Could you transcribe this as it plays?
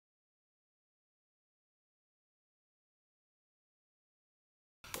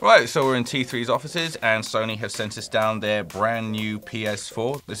Right, so we're in T3's offices and Sony have sent us down their brand new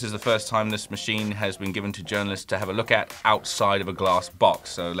PS4. This is the first time this machine has been given to journalists to have a look at outside of a glass box,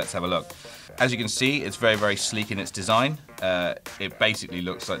 so let's have a look. As you can see, it's very, very sleek in its design. It basically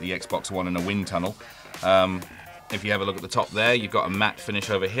looks like the Xbox One in a wind tunnel. If you have a look at the top there, you've got a matte finish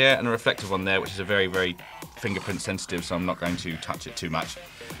over here and a reflective one there, which is a very, very fingerprint sensitive, so I'm not going to touch it too much.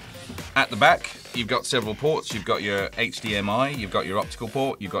 At the back, you've got several ports. You've got your HDMI, you've got your optical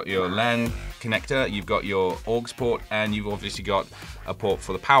port, you've got your LAN connector, you've got your AUX port, and you've obviously got a port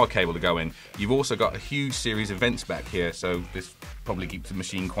for the power cable to go in. You've also got a huge series of vents back here, so this probably keeps the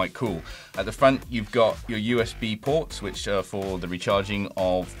machine quite cool. At the front, you've got your USB ports, which are for the recharging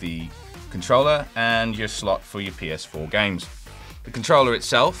of the controller, and your slot for your PS4 games. The controller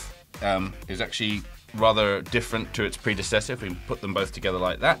itself is actually rather different to its predecessor if we put them both together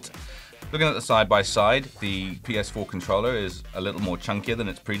like that. Looking at the side by side, the PS4 controller is a little more chunkier than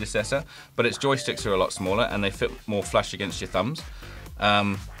its predecessor, but its joysticks are a lot smaller and they fit more flush against your thumbs.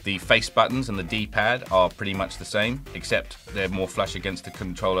 The face buttons and the D-pad are pretty much the same, except they're more flush against the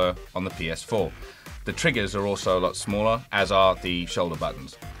controller on the PS4. The triggers are also a lot smaller, as are the shoulder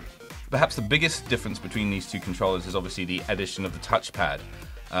buttons. Perhaps the biggest difference between these two controllers is obviously the addition of the touchpad.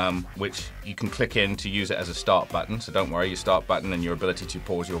 Which you can click in to use it as a start button, so don't worry, your start button and your ability to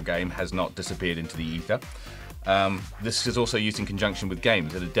pause your game has not disappeared into the ether. This is also used in conjunction with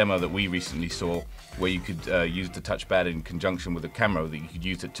games. At a demo that we recently saw where you could use the touchpad in conjunction with a camera, that you could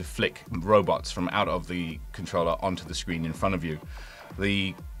use it to flick robots from out of the controller onto the screen in front of you.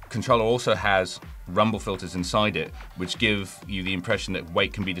 The controller also has rumble filters inside it, which give you the impression that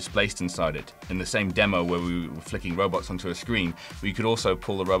weight can be displaced inside it. In the same demo where we were flicking robots onto a screen, we could also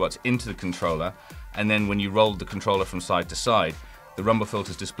pull the robots into the controller, and then when you rolled the controller from side to side, the rumble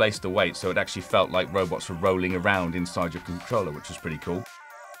filters displaced the weight, so it actually felt like robots were rolling around inside your controller, which was pretty cool.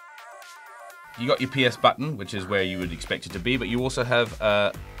 You got your PS button, which is where you would expect it to be, but you also have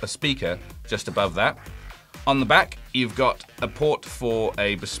a speaker just above that. On the back, you've got a port for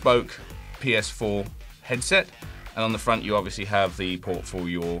a bespoke PS4 headset, and on the front you obviously have the port for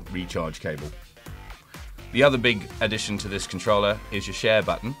your recharge cable. The other big addition to this controller is your share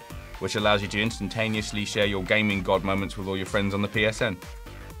button, which allows you to instantaneously share your gaming god moments with all your friends on the PSN.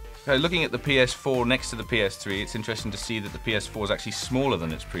 Okay, looking at the PS4 next to the PS3, it's interesting to see that the PS4 is actually smaller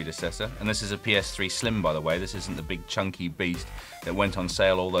than its predecessor, and this is a PS3 Slim, by the way. This isn't the big chunky beast that went on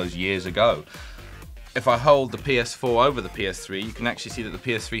sale all those years ago. If I hold the PS4 over the PS3, you can actually see that the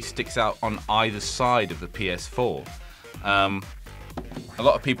PS3 sticks out on either side of the PS4. A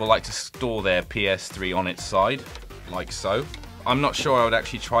lot of people like to store their PS3 on its side, like so. I'm not sure I would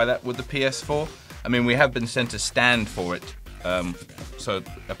actually try that with the PS4. I mean, we have been sent a stand for it, so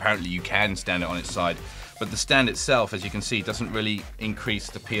apparently you can stand it on its side. But the stand itself, as you can see, doesn't really increase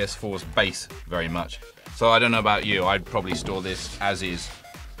the PS4's base very much. So I don't know about you, I'd probably store this as is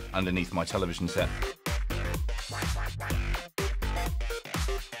underneath my television set.